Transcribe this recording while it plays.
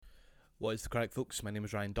What is the crack, folks? My name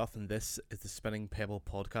is Ryan Duff, and this is the Spinning Pebble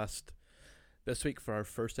podcast. This week, for our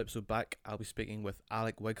first episode back, I'll be speaking with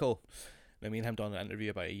Alec Wighill. Now, me and him done an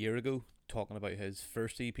interview about a year ago, talking about his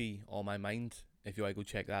first EP, All My Mind. If you want to go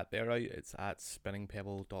check that there out, it's at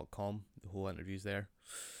spinningpebble.com. The whole interview's there.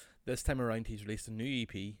 This time around, he's released a new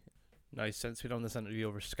EP. Now, since we've done this interview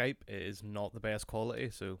over Skype, it is not the best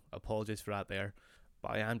quality, so apologies for that there.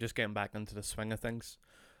 But I am just getting back into the swing of things.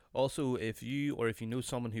 Also, if you know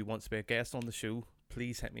someone who wants to be a guest on the show,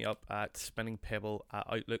 please hit me up at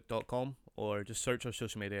spinningpebble@outlook.com or just search our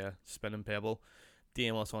social media, Spinning Pebble,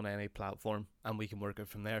 DM us on any platform, and we can work it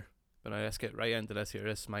from there. But now let's get right into this here.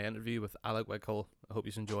 This is my interview with Alec Wighill. I hope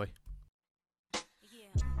you enjoy.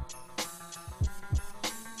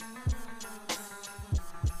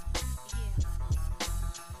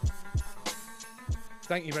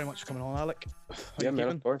 Thank you very much for coming on, Alec. Yeah, man,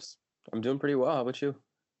 of course. I'm doing pretty well. How about you?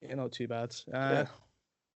 Yeah, not too bad. So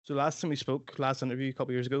last time we spoke, last interview a couple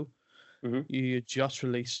of years ago, you just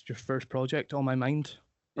released your first project, All My Mind.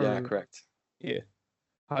 Yeah, correct. Yeah.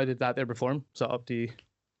 How did that there perform? Was that up to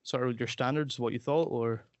sort of your standards, what you thought,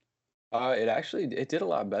 or? It did a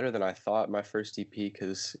lot better than I thought, my first EP,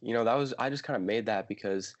 because I just kind of made that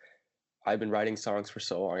because I've been writing songs for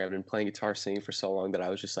so long. I've been playing guitar, singing for so long that I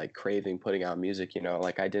was just like craving putting out music.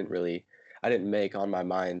 Like I didn't make On My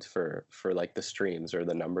Mind for like the streams or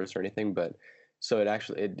the numbers or anything, but so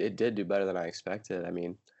it did do better than I expected. I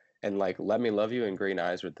mean, and like Let Me Love You and Green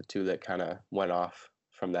Eyes were the two that kind of went off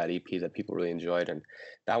from that EP that people really enjoyed, and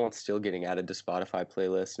that one's still getting added to Spotify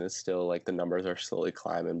playlists, and it's still like the numbers are slowly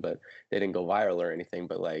climbing, but they didn't go viral or anything,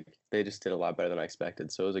 but like they just did a lot better than I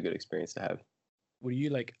expected, so it was a good experience to have. Were you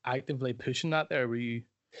like actively pushing that there? Were you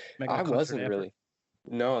making I wasn't really.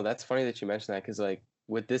 No, that's funny that you mentioned that, because like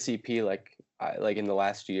with this EP, like in the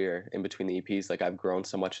last year in between the EPs, like I've grown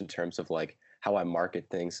so much in terms of like how I market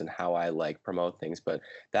things and how I like promote things. But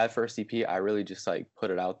that first EP, I really just like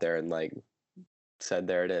put it out there and like said,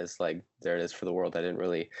 there it is, like there it is for the world. I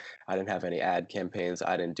didn't have any ad campaigns.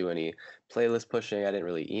 I didn't do any playlist pushing. I didn't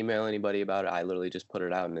really email anybody about it. I literally just put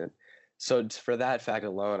it out, and so for that fact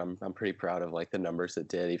alone, I'm pretty proud of like the numbers it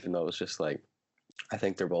did, even though it was just like, I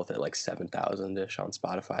think they're both at like 7,000-ish on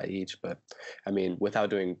Spotify each. But I mean,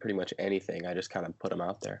 without doing pretty much anything, I just kind of put them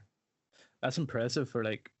out there. That's impressive for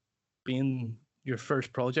like being your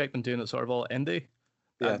first project and doing it sort of all indie.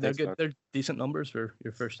 Yeah, they're good. Man. They're decent numbers for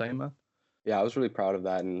your first time, man. Yeah, I was really proud of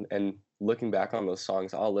that. And looking back on those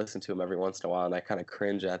songs, I'll listen to them every once in a while, and I kind of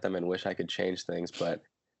cringe at them and wish I could change things. But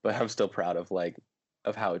I'm still proud of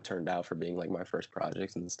how it turned out for being like my first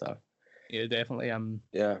project and stuff. Yeah, definitely.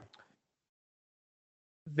 Yeah.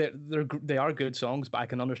 They are good songs, but I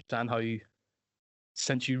can understand how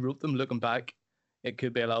since you wrote them, looking back, it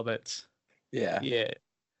could be a little bit. Yeah.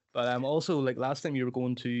 But also, like last time we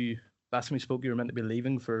spoke, you were meant to be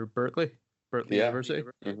leaving for Berkeley University.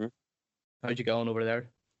 Mm-hmm. How'd you get on over there?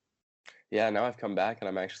 Yeah, now I've come back, and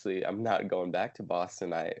I'm not going back to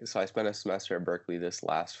Boston. I spent a semester at Berkeley this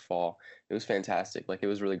last fall. It was fantastic. Like it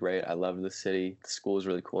was really great. I loved the city. The school was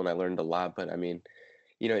really cool, and I learned a lot. But I mean,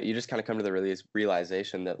 you just kind of come to the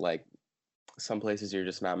realization that like some places you're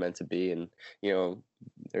just not meant to be, and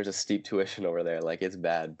there's a steep tuition over there. Like it's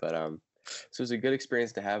bad, but so it was a good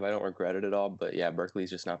experience to have. I don't regret it at all. But yeah,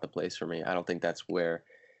 Berkeley's just not the place for me. I don't think that's where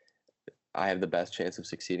I have the best chance of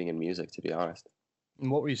succeeding in music, to be honest. And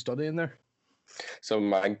what were you studying there? So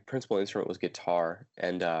my principal instrument was guitar,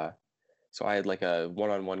 and so I had like a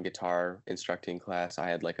one-on-one guitar instructing class. I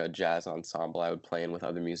had like a jazz ensemble I would play in with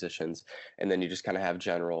other musicians, and then you just kind of have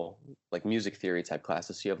general like music theory type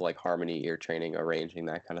classes. So you have like harmony, ear training, arranging,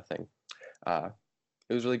 that kind of thing.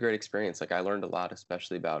 It was a really great experience. Like I learned a lot,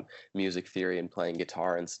 especially about music theory and playing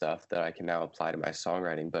guitar and stuff that I can now apply to my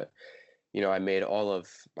songwriting. But I made all of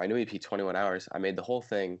my new EP, 21 Hours. I made the whole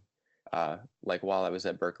thing like while I was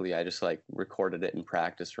at Berkeley. I just like recorded it in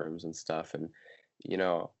practice rooms and stuff, and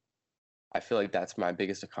I feel like that's my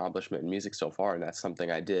biggest accomplishment in music so far, and that's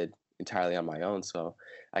something I did entirely on my own. So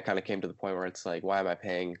I kind of came to the point where it's like, why am I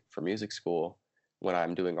paying for music school when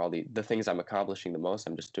I'm doing all the things I'm accomplishing the most?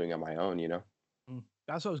 I'm just doing on my own,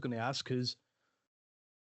 That's what I was going to ask, because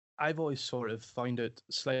I've always sort of found it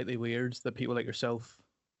slightly weird that people like yourself,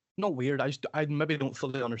 not weird, I maybe don't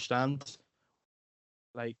fully understand.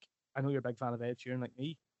 Like, I know you're a big fan of Ed Sheeran, like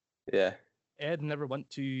me. Yeah. Ed never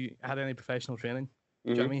had any professional training.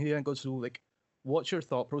 Do you know what I mean? He didn't go through, like, what's your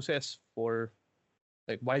thought process for,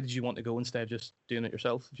 like, why did you want to go instead of just doing it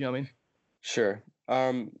yourself? Do you know what I mean? Sure.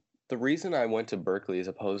 The reason I went to Berkeley as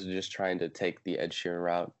opposed to just trying to take the Ed Sheeran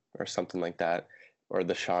route or something like that, or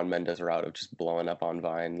the Shawn Mendes route of just blowing up on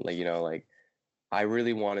Vine, like, I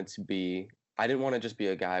really wanted to be I didn't want to just be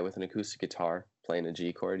a guy with an acoustic guitar playing a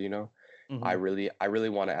G chord, you know. Mm-hmm. I really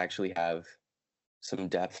want to actually have some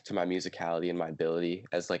depth to my musicality and my ability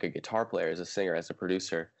as like a guitar player, as a singer, as a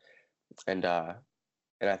producer, and uh,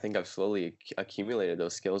 and I think I've slowly accumulated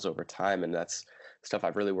those skills over time, and that's stuff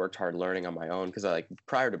I've really worked hard learning on my own. Because I like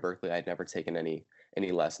prior to Berklee, I'd never taken any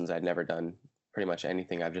lessons. I'd never done pretty much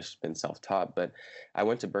anything. I've just been self-taught. But I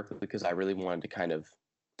went to Berklee because I really wanted to kind of.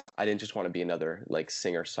 I didn't just want to be another like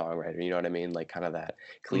singer songwriter. You know what I mean? Like kind of that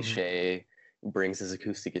Mm-hmm. cliche brings his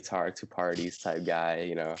acoustic guitar to parties type guy.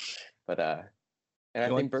 You know, but and I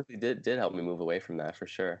You think want Berklee did help me move away from that for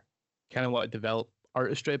sure. kind of want to develop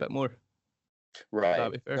artistry a bit more. Would that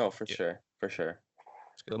Right. be fair? No, for Yeah, sure, for sure.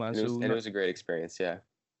 it's good, man. And it was a great experience. Yeah.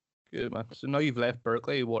 Good, man. So now you've left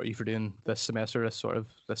Berkeley. What are you for doing this semester?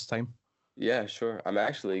 This time? Yeah, sure. I'm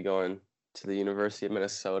actually going to the University of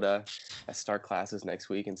Minnesota. I start classes next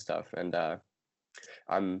week and stuff, and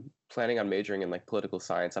I'm planning on majoring in like political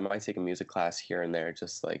science. I might take a music class here and there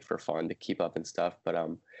just like for fun to keep up and stuff. But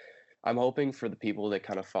I'm hoping for the people that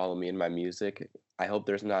kind of follow me in my music. I hope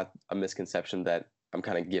there's not a misconception that I'm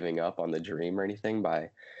kind of giving up on the dream or anything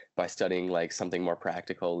by studying like something more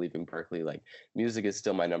practical, leaving Berkeley. Like music is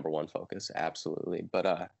still my number one focus, absolutely.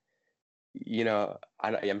 But you know,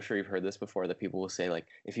 I'm sure you've heard this before that people will say like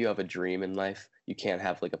if you have a dream in life, you can't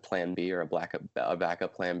have like a plan B or a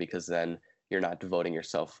backup plan because then you're not devoting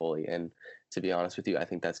yourself fully. And to be honest with you, I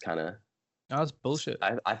think that's kind of No, that's bullshit.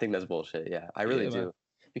 I think that's bullshit. Yeah, I really Yeah, man. do.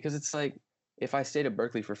 Because it's like if I stayed at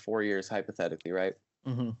Berkeley for 4 years, hypothetically, right?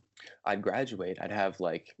 Mm-hmm. I'd graduate, I'd have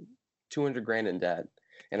like 200 grand in debt,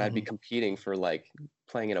 and I'd be Mm-hmm. competing for like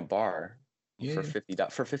playing in a bar Yeah, for yeah.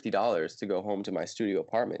 $50 to go home to my studio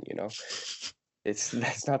apartment, you know? It's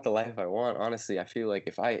that's not the life I want. Honestly, I feel like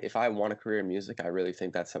if I want a career in music, I really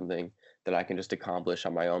think that's something that I can just accomplish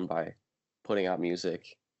on my own by putting out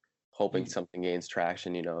music, hoping You- something gains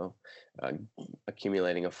traction, you know, uh,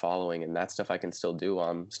 accumulating a following, and that stuff I can still do while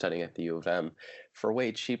I'm studying at the U of M for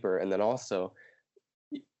way cheaper. And then also,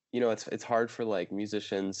 you know, it's hard for like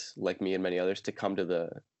musicians like me and many others to come to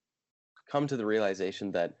the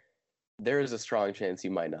realization that there is a strong chance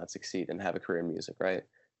you might not succeed and have a career in music, right?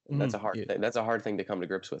 That's a hard Yeah. thing. That's a hard thing to come to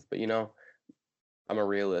grips with. But you know, I'm a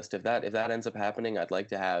realist. If that ends up happening, I'd like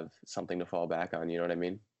to have something to fall back on. You know what I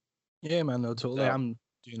mean? Yeah, man. No, totally. So I'm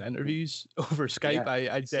doing interviews over Skype. yeah, I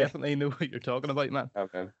yeah. definitely know what you're talking about, man.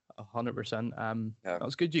 Okay. 100%. Yeah.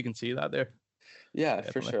 That's good. You can see that there. Yeah, for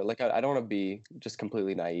Definitely. sure. Like I don't want to be just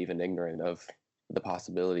completely naive and ignorant of the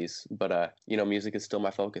possibilities, but you know, music is still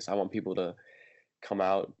my focus. I want people to come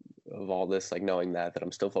out of all this like knowing that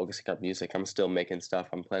I'm still focusing on music. I'm still making stuff.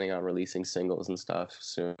 I'm planning on releasing singles and stuff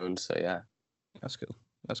soon. So yeah, That's cool.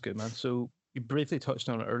 That's good, man. So you briefly touched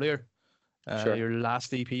on it earlier. sure. Your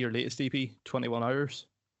last EP, your latest EP, 21 Hours.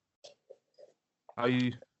 How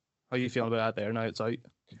you how you feeling about that there now it's out?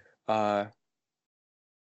 Uh,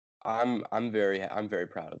 I'm very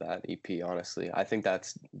proud of that EP. Honestly, I think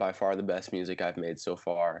that's by far the best music I've made so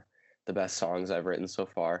far. The best songs I've written so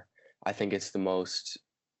far. I think it's the most,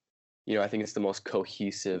 you know, I think it's the most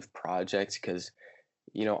cohesive project because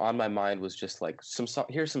you know, on my mind was just like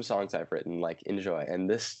here's some songs I've written, like enjoy. And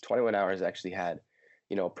this 21 Hours actually had,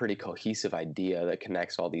 you know, a pretty cohesive idea that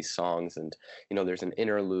connects all these songs. And, you know, there's an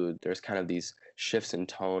interlude, there's kind of these shifts in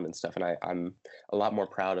tone and stuff. And I'm a lot more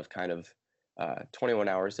proud of kind of 21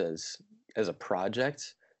 Hours as a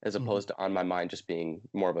project as Mm-hmm. opposed to On My Mind just being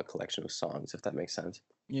more of a collection of songs, if that makes sense.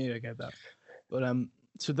 Yeah, I get that. But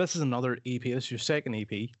so this is another EP. This is your second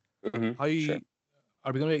EP. How Sure.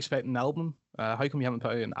 are we going to expect an album? How come you haven't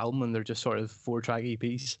put out an album and they're just sort of 4-track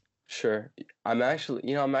EPs? Sure. I'm actually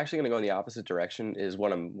going to go in the opposite direction is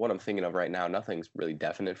what I'm thinking of right now. Nothing's really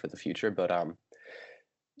definite for the future, but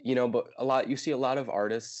you know, but you see a lot of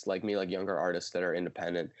artists like me, like younger artists that are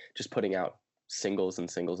independent, just putting out singles and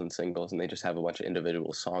singles and singles, and they just have a bunch of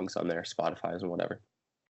individual songs on their Spotify's and whatever.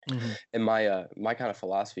 Mm-hmm. And my kind of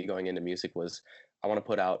philosophy going into music was I want to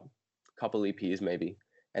put out a couple EPs maybe,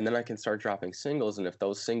 and then I can start dropping singles, and if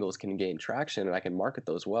those singles can gain traction and I can market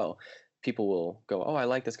those well, people will go, "Oh, I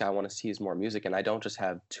like this guy. I want to see his more music." And I don't just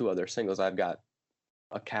have two other singles. I've got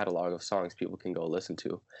a catalog of songs people can go listen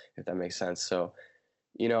to, if that makes sense. So,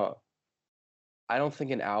 you know, I don't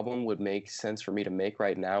think an album would make sense for me to make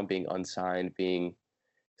right now, being unsigned, being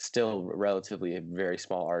still relatively a very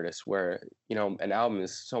small artist where you know an album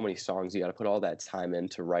is so many songs, you got to put all that time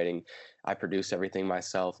into writing. I produce everything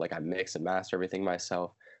myself, like I mix and master everything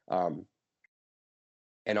myself, um,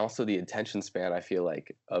 and also the attention span I feel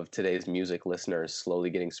like of today's music listeners slowly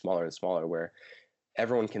getting smaller and smaller where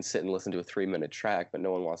everyone can sit and listen to a 3-minute track but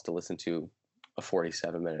no one wants to listen to a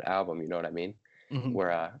 47-minute album, you know what I mean? Hmm.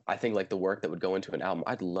 Where I think like the work that would go into an album,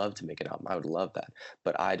 I'd love to make an album. I would love that,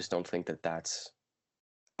 but I just don't think that's.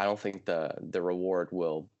 I don't think the reward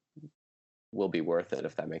will be worth it,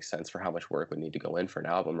 if that makes sense, for how much work would need to go in for an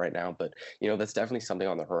album right now. But that's definitely something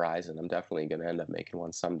on the horizon. I'm definitely gonna end up making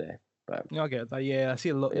one someday. But Yeah, I get that. Yeah, I see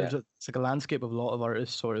a lot. yeah, It's like a landscape of a lot of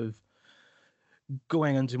artists sort of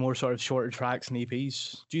going into more sort of shorter tracks and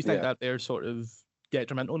EPs. Do you think yeah. that they're sort of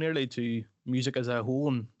detrimental nearly to music as a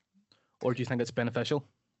whole, or do you think it's beneficial?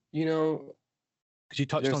 You know, Because you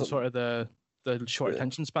touched there's on sort of the short the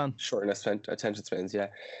attention span. short and attention spans. Yeah,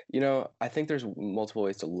 I think there's multiple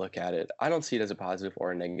ways to look at it. I don't see it as a positive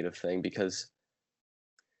or a negative thing because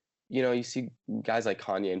you see guys like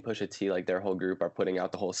Kanye and Pusha T, like their whole group are putting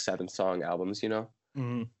out the whole 7-song albums,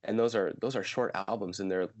 Hmm. and those are short albums, and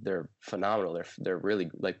they're phenomenal. They're really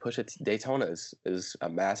like Pusha T, Daytona is a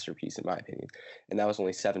masterpiece in my opinion, and that was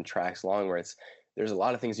only 7 tracks long. Where there's a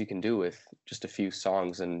lot of things you can do with just a few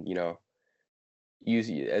songs, and use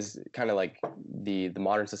as kind of like the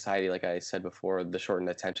modern society, like I said before, the shortened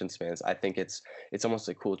attention spans. I think it's almost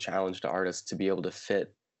a cool challenge to artists to be able to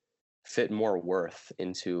fit more worth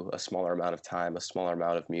into a smaller amount of time, a smaller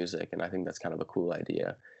amount of music, and I think that's kind of a cool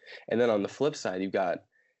idea. And then on the flip side, you've got,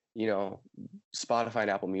 Spotify and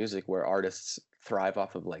Apple Music, where artists thrive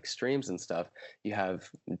off of like streams and stuff. You have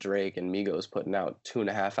Drake and Migos putting out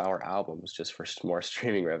 2.5-hour albums just for more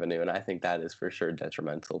streaming revenue, and I think that is for sure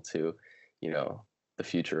detrimental to, the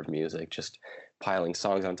future of music. Just piling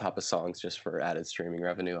songs on top of songs just for added streaming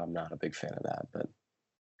revenue. I'm not a big fan of that, but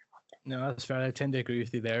No, that's fair. I tend to agree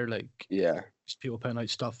with you there. Like, yeah, just people putting out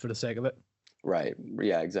stuff for the sake of it. right,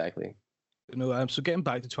 yeah, exactly. So getting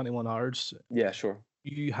back to 21 Hours, Yeah, sure.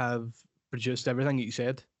 you have produced everything that you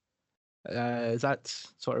said. Is that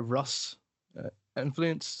sort of Russ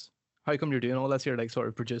influence? How come you're doing all this? You're like sort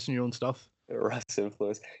of producing your own stuff. Russ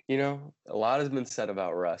influence. A lot has been said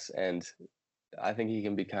about Russ, and I think he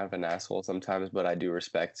can be kind of an asshole sometimes, but I do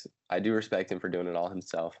respect him for doing it all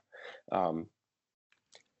himself. Um,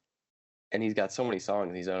 and he's got so many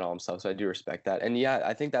songs, he's done it all himself, so I do respect that. And yeah,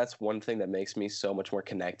 I think that's one thing that makes me so much more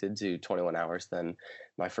connected to 21 Hours than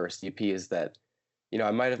my first EP is that,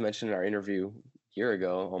 I might have mentioned in our interview a year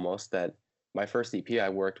ago almost that my first EP, I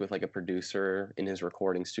worked with like a producer in his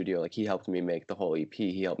recording studio. Like he helped me make the whole EP.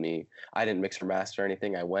 He helped me. I didn't mix or master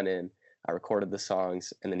anything. I went in, I recorded the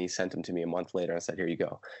songs, and then he sent them to me a month later and said, "Here you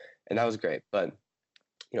go." And that was great. But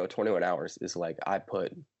 21 Hours is like I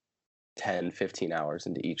put 10, 15 hours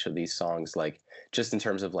into each of these songs, like just in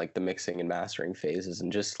terms of like the mixing and mastering phases,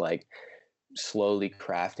 and just like slowly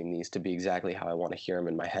crafting these to be exactly how I want to hear them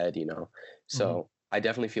in my head. So I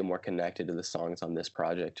definitely feel more connected to the songs on this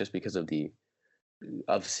project just because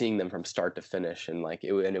of seeing them from start to finish, and like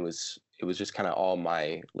it was just kind of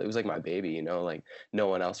it was like my baby. Like no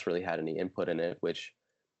one else really had any input in it, which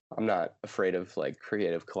I'm not afraid of like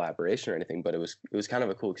creative collaboration or anything, but it was kind of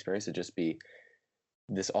a cool experience to just be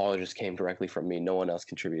this all just came directly from me. No one else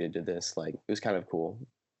contributed to this. Like it was kind of cool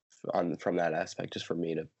from that aspect, just for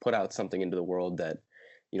me to put out something into the world that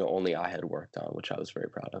only I had worked on, which I was very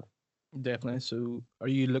proud of. Definitely. So, are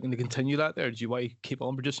you looking to continue that there? Do you want to keep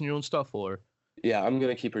on producing your own stuff, or? Yeah, I'm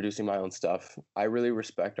gonna keep producing my own stuff. I really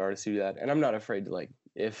respect artists who do that, and I'm not afraid to like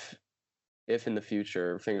if in the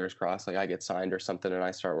future, fingers crossed, like I get signed or something and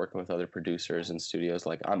I start working with other producers and studios,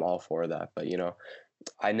 like I'm all for that. But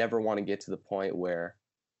I never want to get to the point where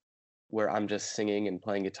I'm just singing and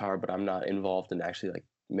playing guitar, but I'm not involved in actually like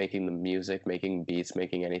making the music, making beats,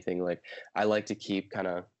 making anything. Like I like to keep kind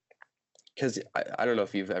of, because I don't know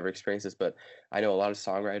if you've ever experienced this, but I know a lot of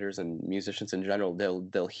songwriters and musicians in general,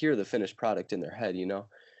 they'll hear the finished product in their head,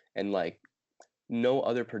 and like no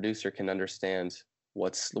other producer can understand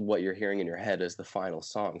what you're hearing in your head as the final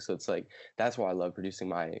song. So it's like that's why I love producing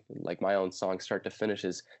my own song start to finish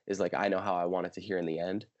is like I know how I want it to hear in the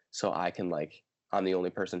end, so I can like I'm the only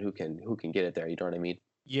person who can get it there. You know what I mean?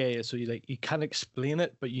 Yeah. So you can't explain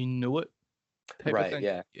it, but you know it. Type of Right. thing.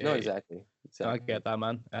 Yeah. No. Exactly. I Exactly. get that,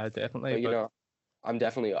 man. Definitely. But But I'm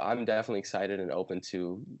definitely excited and open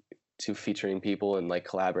to featuring people and like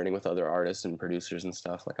collaborating with other artists and producers and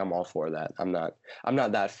stuff. Like I'm all for that. I'm not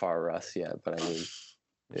that far Russ yet, but I mean,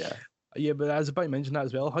 yeah. yeah, but I was about to mention that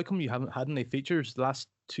as well. How come you haven't had any features? The last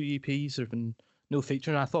two EPs there've been no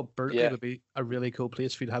feature, and I thought Berkeley Yeah. would be a really cool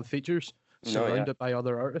place for you to have features No. Yeah. surrounded by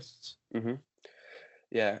other artists. Hmm.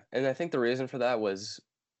 Yeah. And I think the reason for that was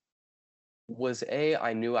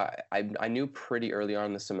I knew pretty early on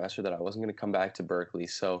in the semester that I wasn't going to come back to Berkeley.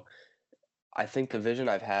 So I think the vision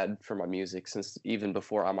I've had for my music since even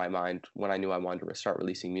before On My Mind, when I knew I wanted to start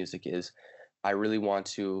releasing music, is I really want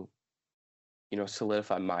to,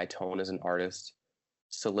 solidify my tone as an artist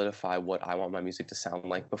solidify what I want my music to sound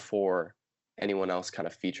like before anyone else kind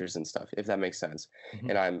of features and stuff, if that makes sense.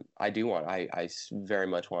 Hmm. And very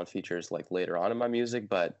much want features like later on in my music,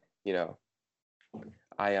 but you know,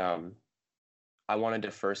 I I wanted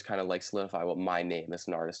to first kind of like solidify what my name as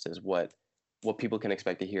an artist is, what people can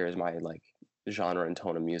expect to hear is my like genre and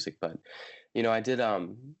tone of music. But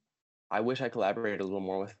I wish I collaborated a little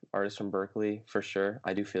more with artists from Berkeley for sure.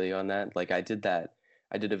 I do feel you on that. Like I did a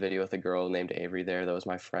video with a girl named Avery there. That was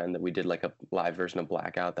my friend that we did like a live version of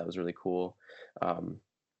Blackout. That was really cool. Um,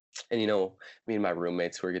 and me and my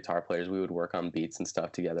roommates who were guitar players, we would work on beats and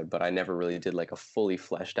stuff together, but I never really did like a fully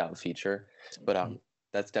fleshed out feature. But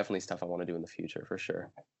that's definitely stuff I want to do in the future for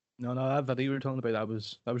sure. No, no, that video you were talking about, that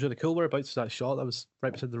was really cool. Whereabouts was that shot? That was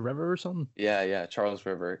right beside the river or something. Yeah, yeah, Charles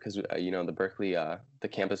River, because the Berkeley, the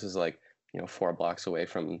campus is like 4 blocks away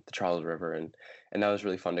from the Charles River, and that was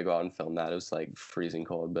really fun to go out and film that. It was like freezing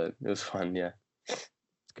cold, but it was fun. Yeah, It's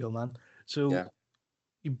cool, man. So yeah.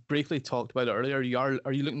 you briefly talked about it earlier.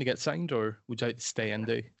 Are you looking to get signed, or would you like to stay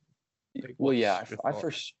indie? Like, Well, yeah, what's your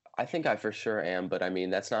thought? I think I for sure am, but I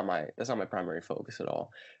mean that's not my primary focus at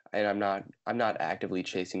all, and I'm not actively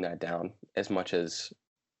chasing that down as much as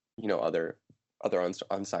other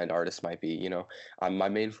unsigned artists might be. My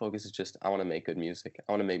main focus is just I want to make good music.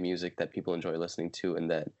 I want to make music that people enjoy listening to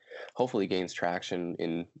and that hopefully gains traction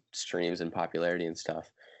in streams and popularity and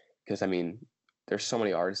stuff. Because I mean, there's so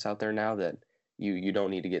many artists out there now that you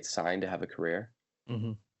don't need to get signed to have a career.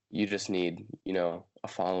 Hmm. You just need a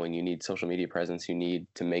following. You need social media presence. You need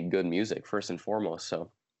to make good music first and foremost.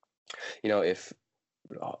 So if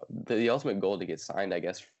the ultimate goal to get signed, I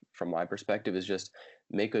guess, from my perspective, is just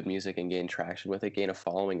make good music and gain traction with it, gain a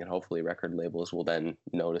following, and hopefully record labels will then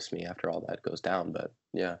notice me after all that goes down. But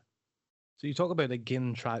yeah, So you talk about like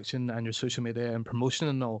gaining traction and your social media and promotion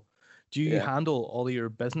and all. Do you yeah, handle all of your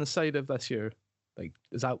business side of this year? Like,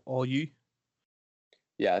 is that all you?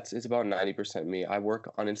 yeah. It's about 90% me. I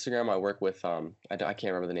work on Instagram. I work with I can't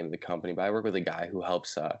remember the name of the company, but I work with a guy who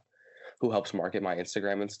helps market my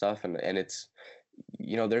Instagram and stuff, and it's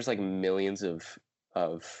there's like millions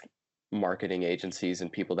of marketing agencies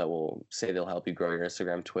and people that will say they'll help you grow your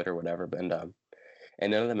Instagram, Twitter, whatever,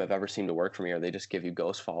 and none of them have ever seemed to work for me, or they just give you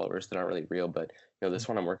ghost followers that aren't really real. But this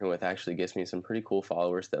one I'm working with actually gives me some pretty cool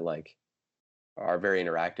followers that like are very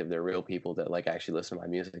interactive. They're real people that like actually listen to my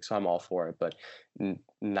music, so I'm all for it. But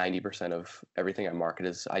 90% of everything I market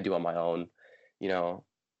is I do on my own. You know,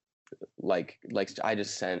 like I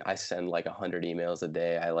send like 100 emails a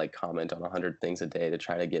day. I like comment on 100 things a day to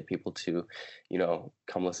try to get people to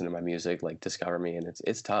come listen to my music, like discover me. And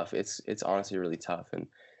it's tough. It's honestly really tough. And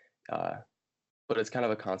uh but it's kind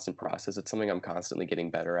of a constant process. It's something I'm constantly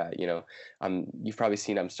getting better at. You've probably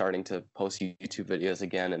seen I'm starting to post YouTube videos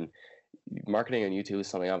again, and marketing on YouTube is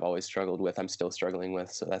something I've always struggled with. I'm still struggling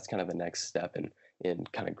with, so that's kind of the next step in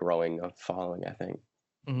kind of growing a following, I think.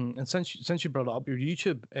 And since you brought it up, your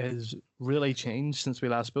YouTube has really changed since we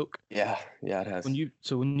last spoke. Yeah, yeah, it has. When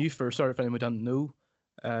you first started, if anyone didn't know,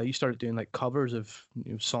 you started doing like covers of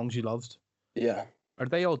songs you loved. Yeah. Are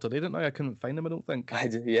they all deleted now? I couldn't find them. I don't think. I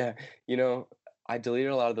did, yeah. I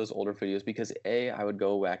deleted a lot of those older videos because I would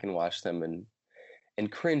go back and watch them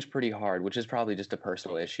and cringe pretty hard, which is probably just a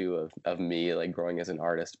personal issue of me like growing as an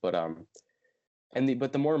artist. But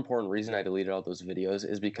the more important reason I deleted all those videos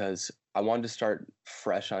is because I wanted to start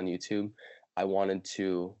fresh on YouTube. I wanted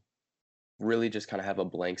to really just kind of have a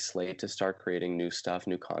blank slate to start creating new stuff,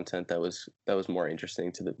 new content that was more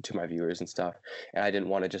interesting to my viewers and stuff. And I didn't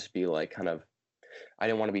want to just be like I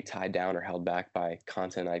didn't want to be tied down or held back by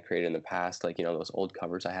content I created in the past, like those old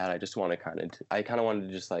covers I had. I kind of wanted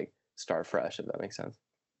to just like start fresh, if that makes sense.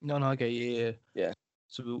 No, no, okay, yeah. Yeah.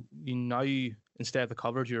 So you now, instead of the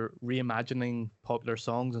covers, you're reimagining popular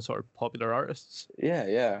songs and sort of popular artists. Yeah,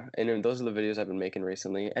 yeah. And then those are the videos I've been making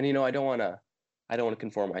recently. And I don't want to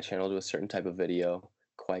conform my channel to a certain type of video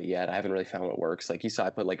quite yet. I haven't really found what works. Like you saw,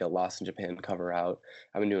 I put like a Lost in Japan cover out.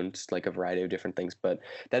 I've been doing just like a variety of different things, but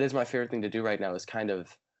that is my favorite thing to do right now is kind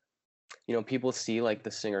of people see like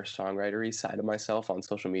the singer-songwritery side of myself on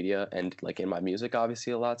social media and like in my music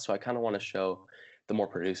obviously a lot. So I kind of want to show the more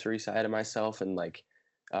producery side of myself and like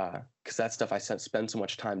because that stuff I spend so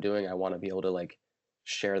much time doing, I want to be able to like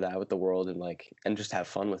share that with the world and just have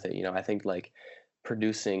fun with it. I think like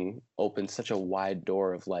producing opens such a wide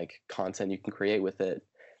door of like content you can create with it.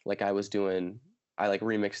 Like I like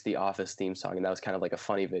remixed the Office theme song, and that was kind of like a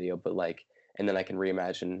funny video, but like, and then I can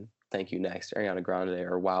reimagine Thank You Next, Ariana Grande,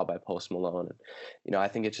 or Wow by Post Malone. And, I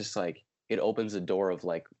think it's just like, it opens a door of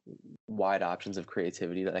like wide options of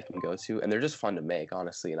creativity that I can go to, and they're just fun to make,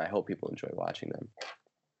 honestly. And I hope people enjoy watching them.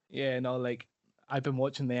 Yeah, no, like I've been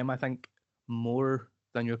watching them. I think more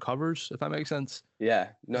than your covers, if that makes sense. Yeah,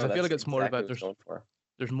 'Cause no, I feel that's like it's more exactly about what I was going for.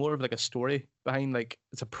 there's more of like a story behind, like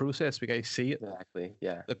it's a process. We guys see it. Exactly.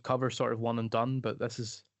 Yeah. The cover sort of one and done, but this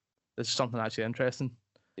is something actually interesting.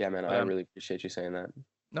 Yeah, man, But I really appreciate you saying that.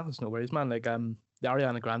 no, it's no worries, man. Like the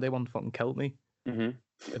Ariana Grande one fucking killed me. Hmm.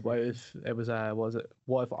 It was was it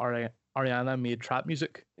what if Ariana made trap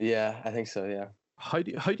music? Yeah, I think so. Yeah. How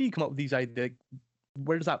do you come up with these ideas?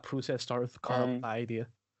 Where does that process start with coming up with Um, the idea?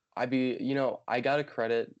 I gotta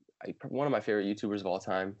credit one of my favorite YouTubers of all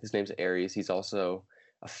time. His name's Aries. He's also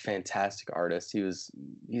a fantastic artist. He's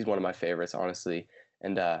one of my favorites, honestly.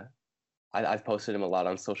 And I've posted him a lot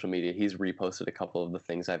on social media. He's reposted a couple of the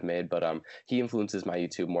things I've made, but he influences my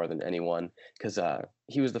YouTube more than anyone because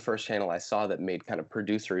he was the first channel I saw that made kind of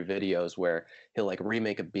producery videos where he'll like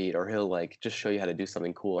remake a beat or he'll like just show you how to do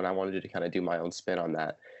something cool. And I wanted to kind of do my own spin on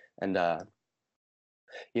that. And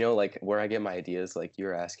like where I get my ideas, like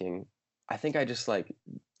you're asking, I think I just like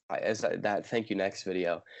that thank you next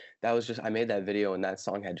video, that was just I made that video and that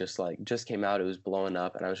song had just came out, it was blowing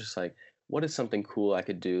up, and I was just like, what is something cool I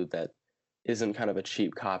could do that isn't kind of a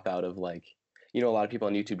cheap cop out of like, a lot of people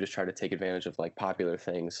on YouTube just try to take advantage of like popular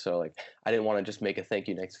things. So like I didn't want to just make a thank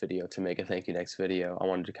you next video to make a thank you next video. I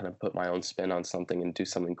wanted to kind of put my own spin on something and do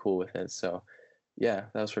something cool with it. So yeah,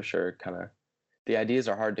 that was for sure kind of, the ideas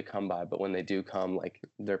are hard to come by, but when they do come, like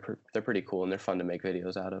they're pretty cool and they're fun to make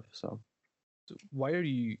videos out of. So Why are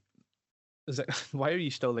you why are you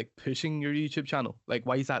still like pushing your YouTube channel? Like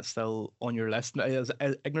why is that still on your list? As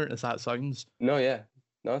ignorant as that sounds. no, yeah,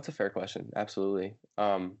 no, it's a fair question. Absolutely.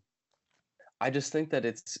 I just think that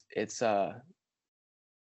it's an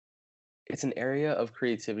area of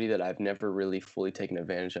creativity that I've never really fully taken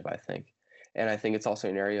advantage of, I think. And I think it's also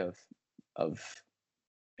an area of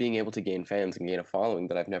being able to gain fans and gain a following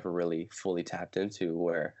that I've never really fully tapped into,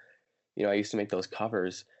 where, I used to make those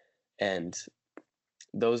covers and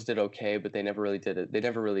those did okay, but they never really did it. They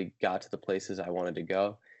never really got to the places I wanted to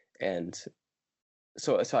go. And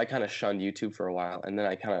so I kind of shunned YouTube for a while. And then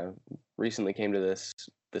I kind of recently came to this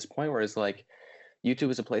point where it's like, YouTube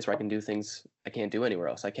is a place where I can do things I can't do anywhere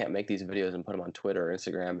else. I can't make these videos and put them on Twitter or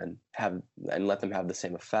Instagram and let them have the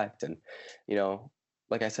same effect. And,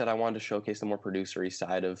 like I said, I wanted to showcase the more producery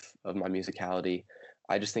side of my musicality.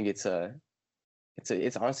 I just think it's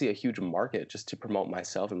honestly a huge market just to promote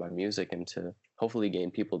myself and my music and to hopefully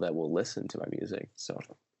gain people that will listen to my music. So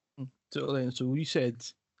So you said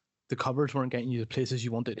the covers weren't getting you the places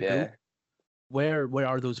you wanted to yeah. go. Where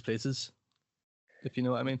are those places? If you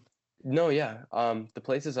know what I mean. No, yeah. The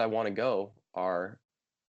places I want to go are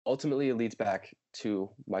ultimately it leads back to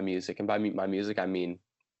my music, and by my music I mean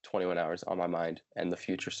 21 Hours on My Mind and the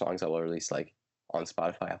future songs I will release like on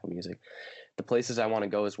Spotify, Apple Music. The places I want to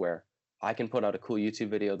go is where I can put out a cool YouTube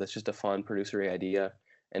video that's just a fun producery idea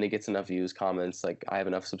and it gets enough views, comments, like I have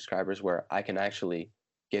enough subscribers where I can actually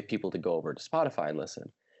get people to go over to Spotify and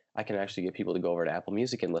listen. I can actually get people to go over to Apple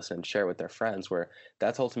Music and listen and share with their friends, where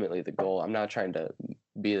that's ultimately the goal. I'm not trying to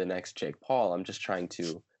be the next Jake Paul. I'm trying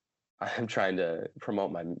to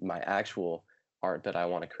promote my actual art that I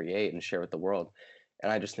want to create and share with the world.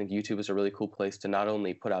 And I just think YouTube is a really cool place to not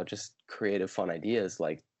only put out just creative, fun ideas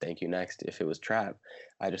like Thank You Next if it was trap.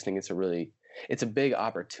 I just think it's a big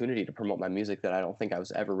opportunity to promote my music that I don't think I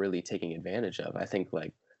was ever really taking advantage of. I think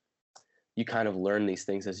like you kind of learn these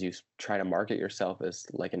things as you try to market yourself as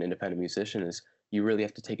like an independent musician, is you really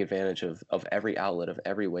have to take advantage of every outlet, of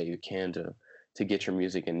every way you can to get your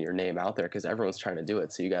music and your name out there, because everyone's trying to do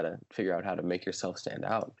it. So you got to figure out how to make yourself stand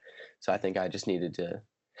out. So I think I just needed to,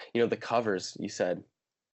 the covers, you said,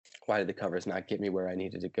 why did the covers not get me where I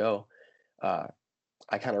needed to go?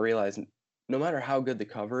 I kind of realized no matter how good the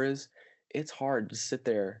cover is, it's hard to sit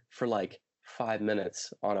there for like 5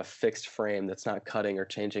 minutes on a fixed frame that's not cutting or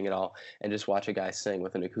changing at all and just watch a guy sing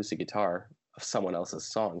with an acoustic guitar of someone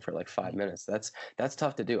else's song for like 5 minutes. That's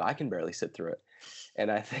tough to do. I can barely sit through it.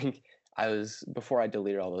 And I think before I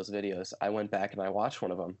deleted all those videos, I went back and I watched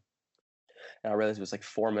one of them and I realized it was like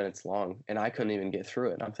 4 minutes long and I couldn't even get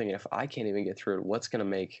through it. And I'm thinking, if I can't even get through it, what's going to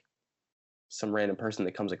make some random person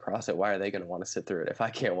that comes across it, why are they going to want to sit through it if I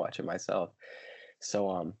can't watch it myself?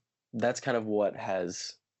 So that's kind of what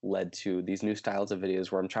has led to these new styles of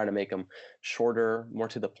videos where I'm trying to make them shorter, more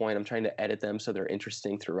to the point. I'm trying to edit them so they're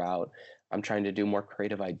interesting throughout. I'm trying to do more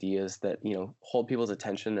creative ideas that, hold people's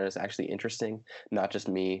attention and is actually interesting, not just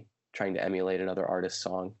me trying to emulate another artist's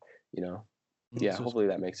song, Yeah, So hopefully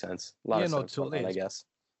that makes sense. A lot of stuff totally. going on, I guess.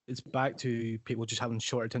 It's back to people just having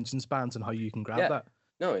short attention spans and how you can grab Yeah. that.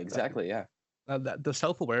 No, exactly, yeah. The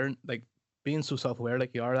self-aware, like being so self-aware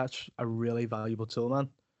like you are, that's a really valuable tool, man.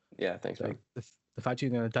 Yeah, thanks, man. Like the fact you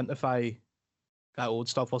can identify that old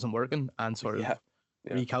stuff wasn't working and sort of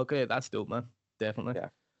Yeah. Recalculate. That's dope, man. Definitely. Yeah.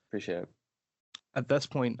 Appreciate it. At this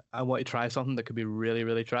point, I want to try something that could be really,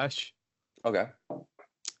 really trash. Okay.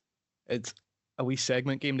 It's a wee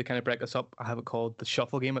segment game to kind of break us up. I have it called the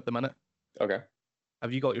Shuffle Game at the minute. Okay.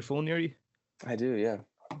 Have you got your phone near you? I do. Yeah.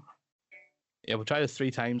 Yeah, we'll try this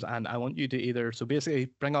 3 times, and I want you to either basically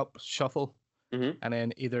bring up Shuffle, Mhm. and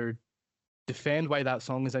then either defend why that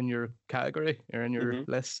song is in your category or in your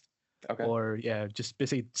list, Okay. or just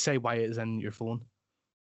basically say why it is in your phone.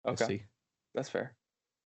 Let's Okay. see. That's fair.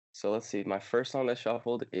 So let's see. My first song that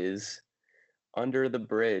shuffled is "Under the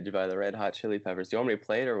Bridge" by the Red Hot Chili Peppers. Do you want me to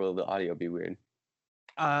play it, or will the audio be weird?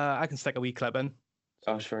 I can stick a wee clip in.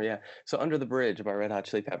 Oh, sure, yeah. So "Under the Bridge" by Red Hot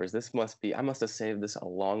Chili Peppers. This must be. I must have saved this a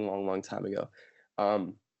long, long, long time ago.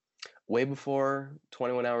 Way before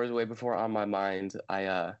 21 Hours, way before On My Mind.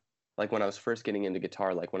 I like when I was first getting into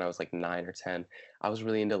guitar, like when I was like 9 or 10, I was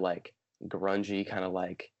really into like grungy kind of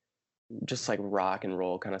like just like rock and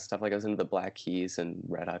roll kind of stuff. Like I was into the Black Keys and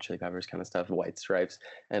Red Hot Chili Peppers kind of stuff, White Stripes,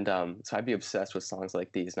 and so I'd be obsessed with songs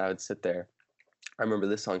like these, and I would sit there. I remember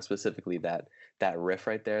this song specifically, that riff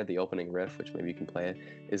right there, the opening riff, which maybe you can play it,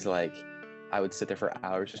 is like I would sit there for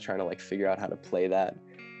hours just trying to like figure out how to play that.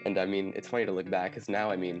 And I mean, it's funny to look back because now,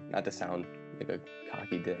 I mean, not to sound like a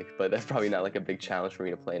cocky dick, but that's probably not like a big challenge for me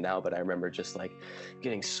to play now. But I remember just like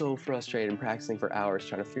getting so frustrated and practicing for hours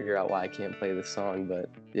trying to figure out why I can't play this song. But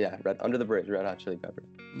yeah, Under the Bridge, Red Hot Chili Peppers.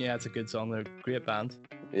 Yeah, it's a good song. They're a great band.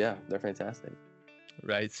 Yeah, they're fantastic.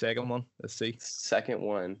 Right, second one. Let's see. Second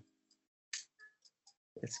one.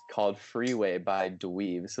 It's called Freeway by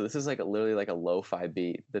Dweeb. So this is like literally like a lo-fi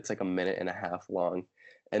beat that's like a minute and a half long.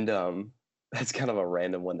 And that's kind of a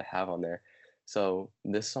random one to have on there. So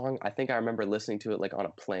this song, I think I remember listening to it like on a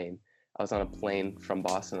plane. I was on a plane from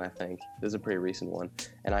Boston, I think. This is a pretty recent one.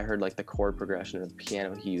 And I heard like the chord progression of the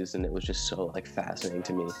piano he used, and it was just so like fascinating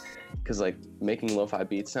to me. Because like making lo-fi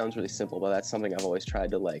beats sounds really simple, but that's something I've always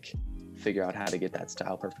tried to like figure out how to get that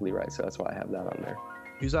style perfectly right. So that's why I have that on there.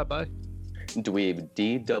 Who's that by? Dweeb,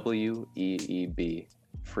 Dweeb,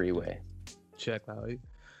 Freeway. Check that out.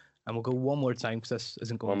 And we'll go one more time because this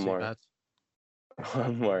isn't going One too more. bad.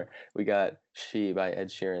 One more. We got She by Ed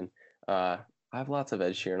Sheeran. I have lots of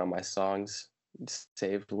Ed Sheeran on my songs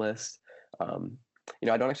saved list. You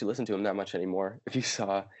know, I don't actually listen to him that much anymore. If you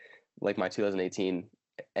saw like my 2018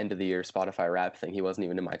 end of the year Spotify rap thing, he wasn't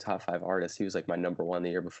even in my top 5 artists. He was like my number 1 the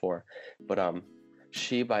year before. But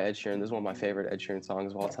She by Ed Sheeran, this is one of my favorite Ed Sheeran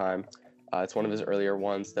songs of all time. It's one of his earlier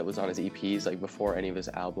ones that was on his EPs, like before any of his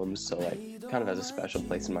albums, so like kind of has a special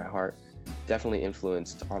place in my heart. Definitely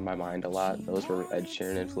influenced On My Mind a lot. Those were Ed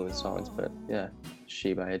Sheeran influenced songs, but yeah,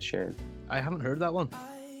 She by Ed Sheeran. I haven't heard that one.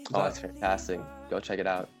 It's fantastic. Go check it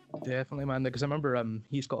out. Definitely, man. Because I remember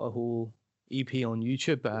he's got a whole EP on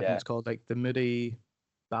YouTube. I think it's called like the Moody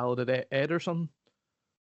Ballad of Ed or something.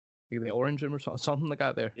 Like the Orange Room or something like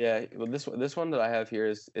that there. Yeah, well, this one that I have here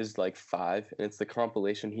is like 5, and it's the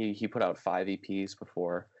compilation. He put out 5 EPs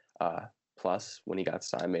before Plus when he got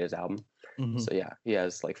signed, made his album. Mm-hmm. So yeah, he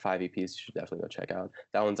has like 5 EPs. You should definitely go check out.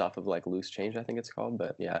 That one's off of like Loose Change, I think it's called.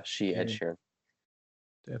 But yeah, Ed Sheeran.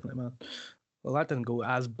 Definitely, man. Well, that didn't go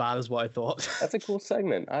as bad as what I thought. That's a cool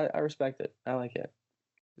segment. I respect it. I like it.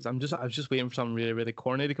 I was just waiting for something really, really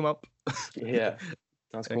corny to come up. Yeah,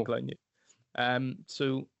 that's cool.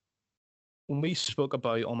 So when we spoke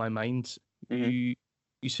about On My Mind, mm-hmm.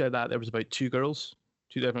 you said that there was about 2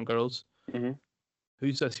 different girls. Mm-hmm.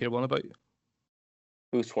 Who's this here one about?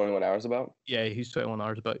 Who's 21 Hours about? Yeah, who's 21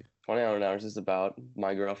 Hours about? 21 Hours is about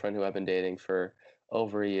my girlfriend who I've been dating for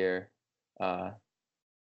over a year.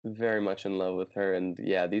 Very much in love with her, and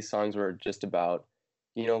yeah, these songs were just about,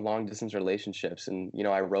 you know, long distance relationships. And you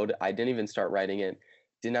know, I didn't even start writing it,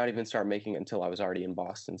 did not even start making it until I was already in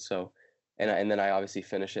Boston. So and then I obviously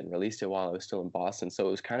finished it and released it while I was still in Boston. So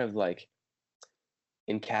it was kind of like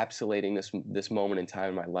encapsulating this moment in time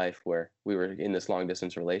in my life where we were in this long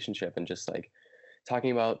distance relationship and just like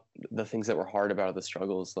talking about the things that were hard about it, the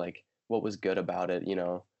struggles, like what was good about it, you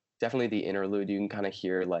know. Definitely the interlude, you can kind of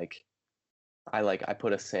hear like I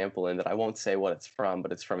put a sample in that I won't say what it's from,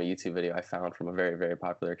 but it's from a YouTube video I found from a very, very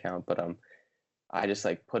popular account. But I just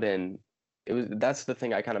like put in, that's the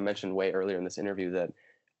thing I kind of mentioned way earlier in this interview, that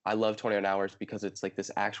I love 21 Hours because it's like this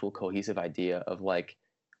actual cohesive idea of like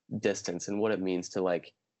distance and what it means to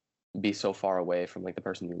like be so far away from like the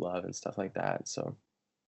person you love and stuff like that. So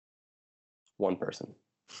one person.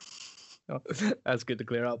 Oh, that's good to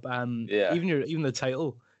clear up. Yeah. Even the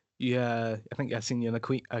title. Yeah, I think I've seen you in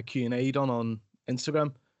a Q&A done on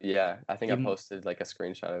Instagram. Yeah, I think I posted like a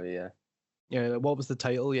screenshot of it. Yeah. Yeah, what was the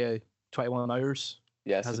title? Yeah, 21 Hours.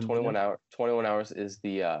 Yeah, so 21 Hours is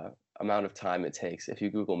the amount of time it takes, if you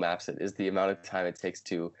Google Maps it, is the amount of time it takes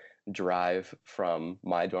to drive from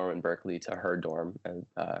my dorm in Berkeley to her dorm and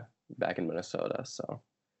back in Minnesota. So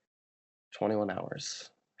 21 hours.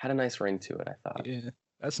 Had a nice ring to it, I thought. Yeah,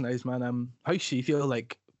 that's nice, man. How's she feel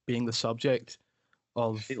like being the subject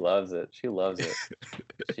of? She loves it. She loves it.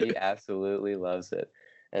 She absolutely loves it.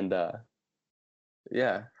 And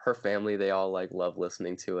yeah, her family, they all like love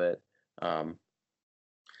listening to it.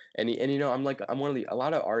 And you know, I'm one of a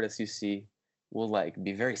lot of artists you see will like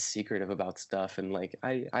be very secretive about stuff, and like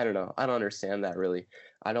I don't know, I don't understand that really.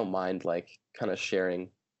 I don't mind like kind of sharing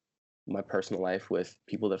my personal life with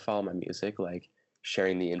people that follow my music, like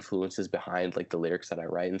sharing the influences behind like the lyrics that I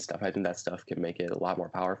write and stuff. I think that stuff can make it a lot more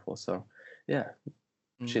powerful. So yeah,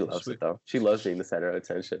 she loves it though. She loves being the center of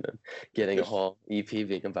attention and getting a whole EP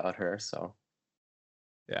being about her. So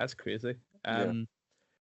yeah, that's crazy. Yeah.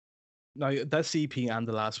 Now this EP and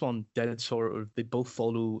the last one did sort of, they both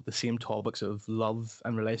follow the same topics of love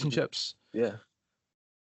and relationships. Yeah.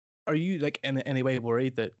 Are you like in any way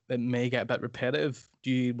worried that it may get a bit repetitive?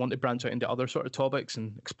 Do you want to branch out into other sort of topics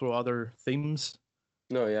and explore other themes?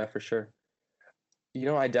 No, yeah, for sure. You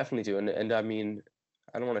know, I definitely do, and I mean,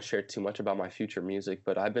 I don't want to share too much about my future music,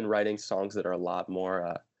 but I've been writing songs that are a lot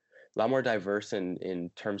more diverse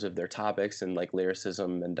in terms of their topics and like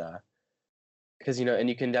lyricism and because you know, and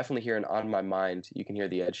you can definitely hear On My Mind. You can hear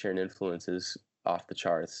the Ed Sheeran influences off the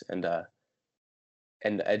charts, and the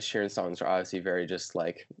Ed Sheeran songs are obviously very just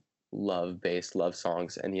like love-based love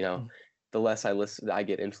songs, and you know, the less I listen, I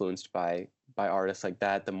get influenced by artists like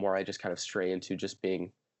that, the more I just kind of stray into just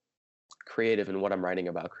being creative in what I'm writing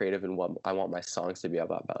about, creative in what I want my songs to be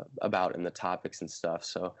about and the topics and stuff.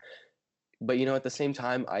 So, but you know, at the same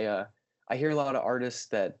time, I hear a lot of artists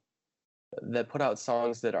that put out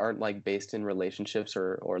songs that aren't like based in relationships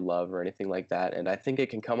or love or anything like that, and I think it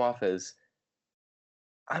can come off as,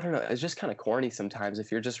 I don't know, it's just kind of corny sometimes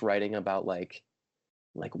if you're just writing about like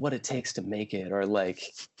what it takes to make it, or like,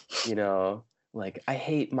 you know, like I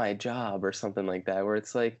hate my job or something like that, where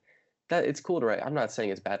it's like that it's cool to write. I'm not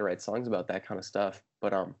saying it's bad to write songs about that kind of stuff,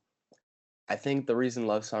 but I think the reason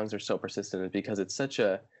love songs are so persistent is because it's such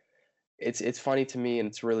a it's funny to me, and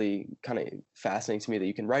it's really kind of fascinating to me that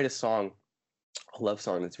you can write a love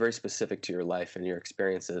song that's very specific to your life and your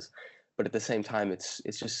experiences, but at the same time it's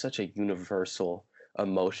just such a universal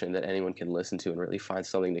emotion that anyone can listen to and really find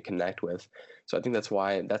something to connect with. So I think that's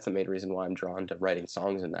the main reason why I'm drawn to writing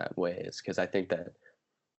songs in that way, is because I think that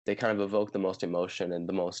they kind of evoke the most emotion and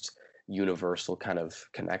the most universal kind of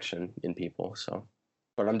connection in people. So,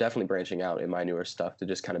 but I'm definitely branching out in my newer stuff to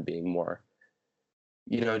just kind of being more,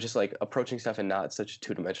 you know, just like approaching stuff in not such a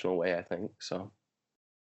two-dimensional way, I think. So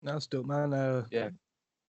That's dope, man. yeah.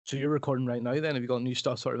 So you're recording right now then? Have you got new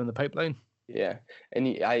stuff sort of in the pipeline? Yeah. And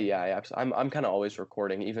I'm kind of always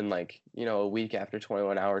recording, even like, you know, a week after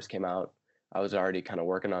 21 Hours came out, I was already kind of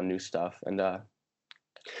working on new stuff. And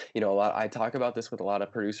you know, I talk about this with a lot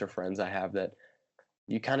of producer friends I have, that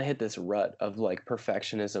you kind of hit this rut of like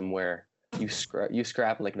perfectionism where you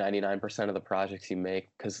scrap like 99% of the projects you make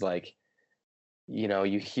because like, you know,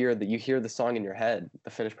 you hear the song in your head, the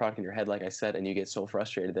finished product in your head, like I said, and you get so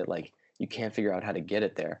frustrated that like you can't figure out how to get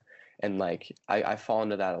it there. And like I fall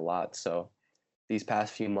into that a lot. So these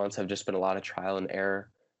past few months have just been a lot of trial and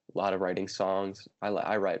error, a lot of writing songs.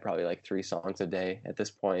 I write probably like 3 songs a day at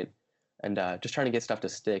this point, and just trying to get stuff to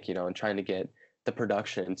stick, you know, and trying to get the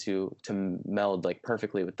production to meld like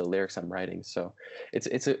perfectly with the lyrics I'm writing. So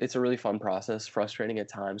it's a really fun process, frustrating at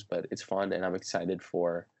times, but it's fun, and I'm excited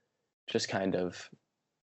for just kind of,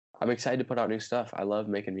 I'm excited to put out new stuff. I love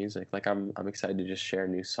making music. Like I'm excited to just share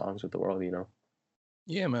new songs with the world, you know.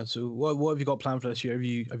 Yeah, man. So what have you got planned for this year?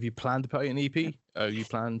 Have you planned to put out an EP? Have you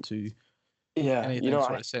planned to anything you know,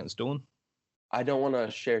 sort of set in stone? I don't want to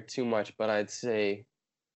share too much, but I'd say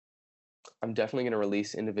I'm definitely going to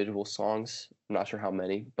release individual songs. I'm not sure how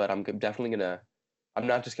many, but I'm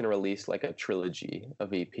not just going to release like a trilogy of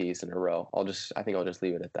EPs in a row. I think I'll just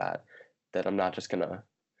leave it at that. That I'm not just going to,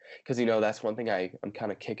 because you know, that's one thing I'm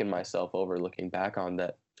kind of kicking myself over looking back on,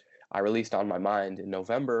 that I released On My Mind in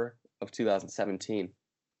November of 2017.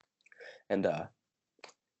 And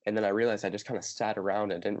then I realized I just kind of sat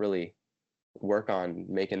around and didn't really work on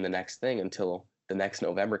making the next thing until the next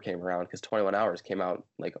November came around, because 21 Hours came out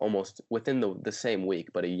like almost within the same week,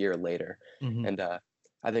 but a year later. Mm-hmm. And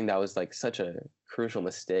I think that was like such a crucial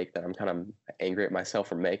mistake that I'm kind of angry at myself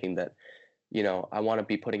for making, that, you know, I want to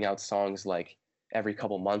be putting out songs like every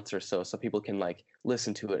couple months or so people can like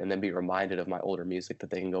listen to it and then be reminded of my older music that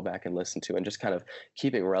they can go back and listen to, and just kind of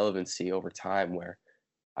keeping relevancy over time, where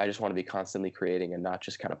I just want to be constantly creating and not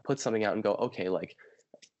just kind of put something out and go, okay, like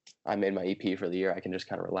I made my EP for the year, I can just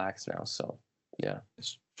kind of relax now. So yeah,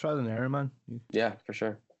 it's trial and error, man. Yeah, for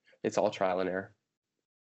sure. It's all trial and error.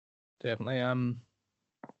 Definitely.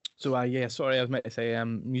 So yeah, sorry, I was meant to say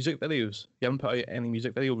music videos. You haven't put out any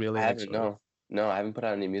music video really? I haven't. No, I haven't put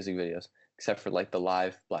out any music videos except for like the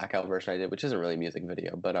live blackout version I did, which isn't really a music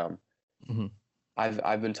video, but Mm-hmm.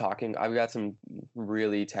 I've been talking. I've got some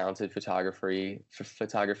really talented photography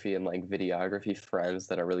and like videography friends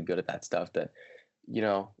that are really good at that stuff. That, you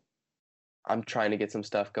know, I'm trying to get some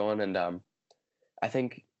stuff going, and I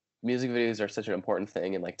think music videos are such an important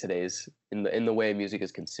thing in like today's in the way music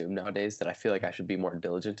is consumed nowadays, that I feel like I should be more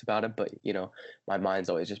diligent about it. But you know, my mind's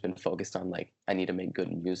always just been focused on like, I need to make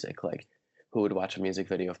good music. Like, who would watch a music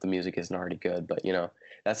video if the music isn't already good? But you know,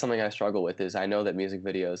 that's something I struggle with. Is I know that music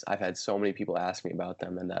videos, I've had so many people ask me about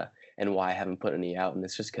them, and why I haven't put any out, and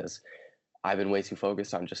it's just because I've been way too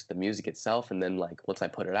focused on just the music itself. And then like once I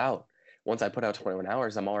put out 21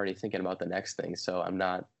 hours, I'm already thinking about the next thing. So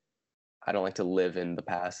I don't like to live in the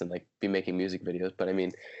past and like be making music videos. But I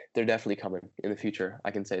mean, they're definitely coming in the future.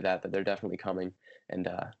 I can say that they're definitely coming. And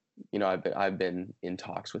you know, I've been in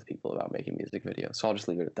talks with people about making music videos. So I'll just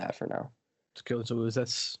leave it at that for now. It's cool. So is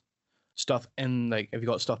this stuff in like, have you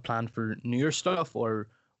got stuff planned for New Year's stuff, or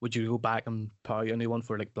would you go back and put out a new one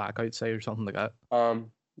for like Blackout, say, or something like that?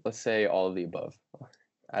 Let's say all of the above.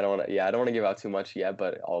 I don't want to give out too much yet,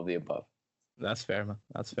 but all of the above. That's fair, man.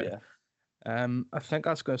 That's fair. Yeah. I think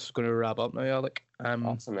that's going to wrap up now, Alec.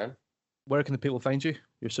 Awesome, man. Where can the people find you?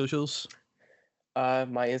 Your socials?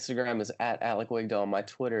 My Instagram is @AlecWigdal. My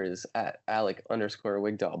Twitter is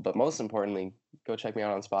 @Alec_Wigdal. But most importantly, go check me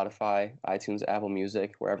out on Spotify, iTunes, Apple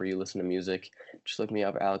Music, wherever you listen to music. Just look me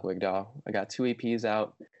up, Alec Wigdal. I got 2 EPs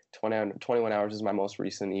out. 21 Hours is my most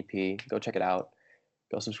recent EP. Go check it out.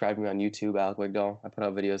 Go subscribe to me on YouTube, Alec Wigdal. I put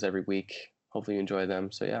out videos every week. Hopefully you enjoy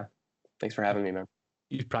them. So yeah, thanks for having me, man.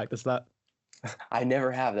 You've practiced that? I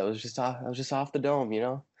never have. That was just off the dome, you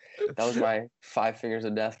know? That was my 5 Fingers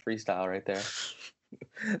of Death freestyle right there.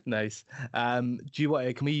 Nice. Do you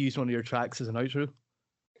want? Can we use one of your tracks as an outro?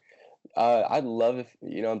 I'd love if,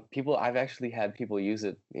 you know, people. I've actually had people use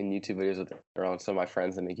it in YouTube videos with their own. Some of my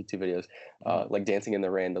friends that make YouTube videos, like Dancing in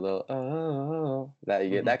the Rain, the little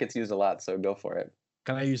that gets used a lot. So go for it.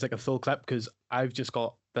 Can I use like a full clip? Because I've just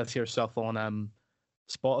got this here stuff on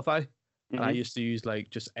Spotify, and I used to use like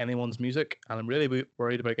just anyone's music, and I'm really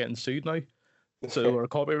worried about getting sued now. So or a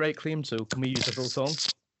copyright claim. So can we use the full song?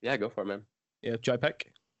 Yeah, go for it, man. Yeah, do I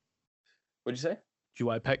pick? What'd you say? Do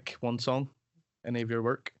I pick one song? Any of your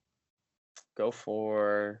work? Go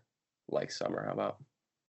for Like Summer. How about?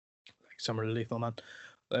 Like Summer, Lethal Man.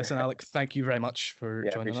 Listen, Alec, thank you very much for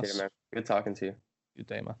joining us. Appreciate it, man. Good talking to you. Good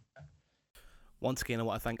day, man. Once again, I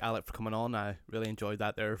want to thank Alec for coming on. I really enjoyed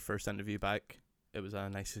that, their first interview back. It was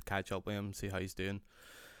nice to catch up with him, see how he's doing.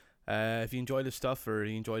 If you enjoyed his stuff, or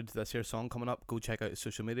you enjoyed this here song coming up, go check out his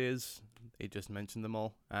social medias. He just mentioned them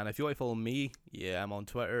all. And if you want to follow me, yeah, I'm on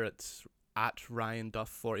Twitter. It's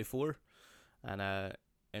 @RyanDuff44, and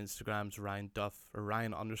Instagram's Ryan Duff, or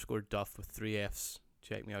Ryan_Duff with 3 Fs.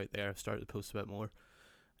 Check me out there. I've started to post a bit more.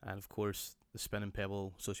 And of course, the Spinning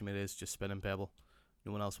Pebble social media is just Spinning Pebble.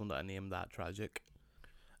 No one else wanted a name that tragic.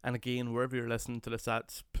 And again, wherever you're listening to this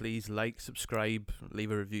at, please like, subscribe,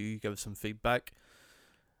 leave a review, give us some feedback.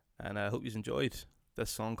 And I hope you enjoyed.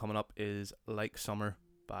 This song coming up is Like Summer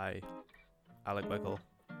by Alec Wigdal.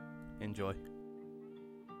 Enjoy.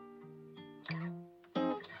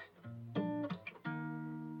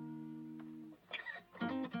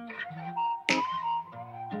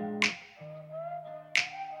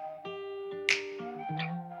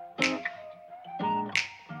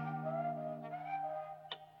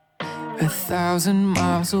 1,000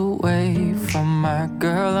 miles away from my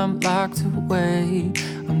girl, I'm locked away.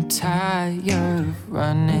 I'm tired of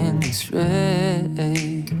running this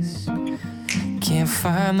race. Can't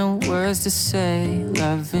find the words to say,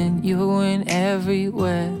 loving you in every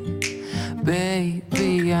way.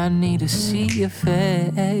 Baby, I need to see your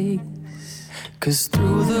face. 'Cause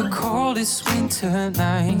through the coldest winter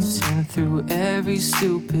nights and through every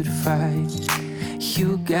stupid fight,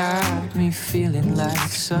 you got me feeling like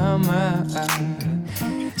summer.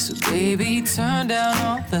 So baby, turn down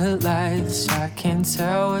all the lights. I can't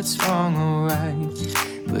tell what's wrong or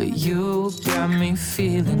right, but you got me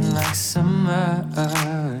feeling like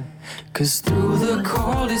summer. 'Cause through the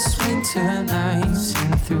coldest winter nights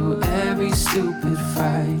and through every stupid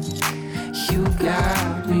fight, you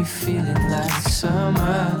got me feeling like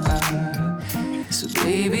summer. So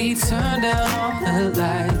baby, turn down all the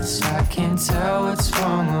lights. I can't tell what's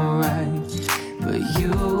wrong or right, but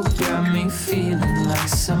you got me feeling like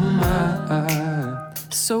summer.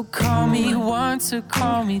 So call me once or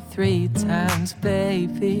call me 3 times,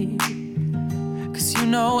 baby. 'Cause you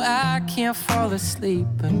know I can't fall asleep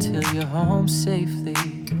until you're home safely.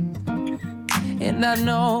 And I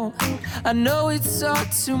know it's all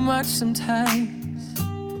too much sometimes,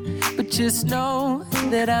 but just know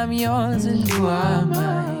that I'm yours and you are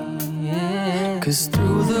mine, yeah. 'Cause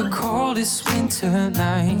through the coldest winter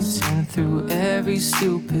nights and through every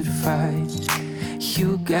stupid fight,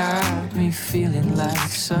 you got me feeling like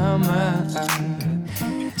summer.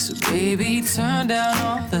 So baby, turn down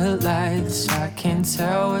all the lights. I can't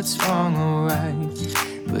tell what's wrong or right,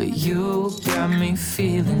 but you got me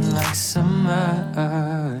feeling like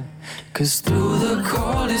summer. 'Cause through the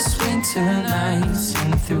coldest winter nights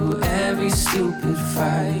and through every stupid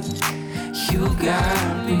fight, you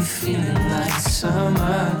got me feeling like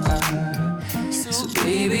summer. So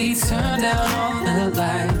baby, turn down all the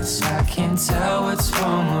lights. I can't tell what's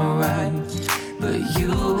wrong or right, but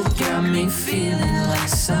you got me feeling like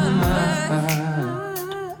summer.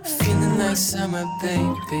 Feeling like summer,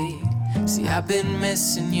 baby. See, I've been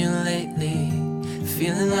missing you lately.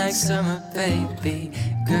 Feeling like summer, baby.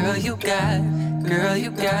 Girl, you got.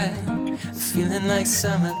 Feeling like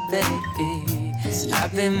summer, baby. See,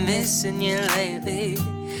 I've been missing you lately.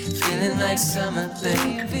 Feeling like summer,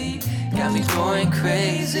 baby. Got me going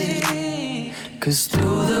crazy. 'Cause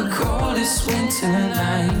through the coldest winter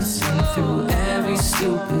nights and through every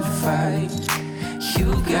stupid fight, you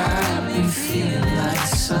got me feeling like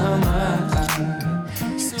summer.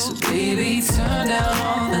 So baby, turn down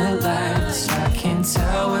all the lights. I can't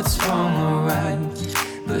tell what's wrong or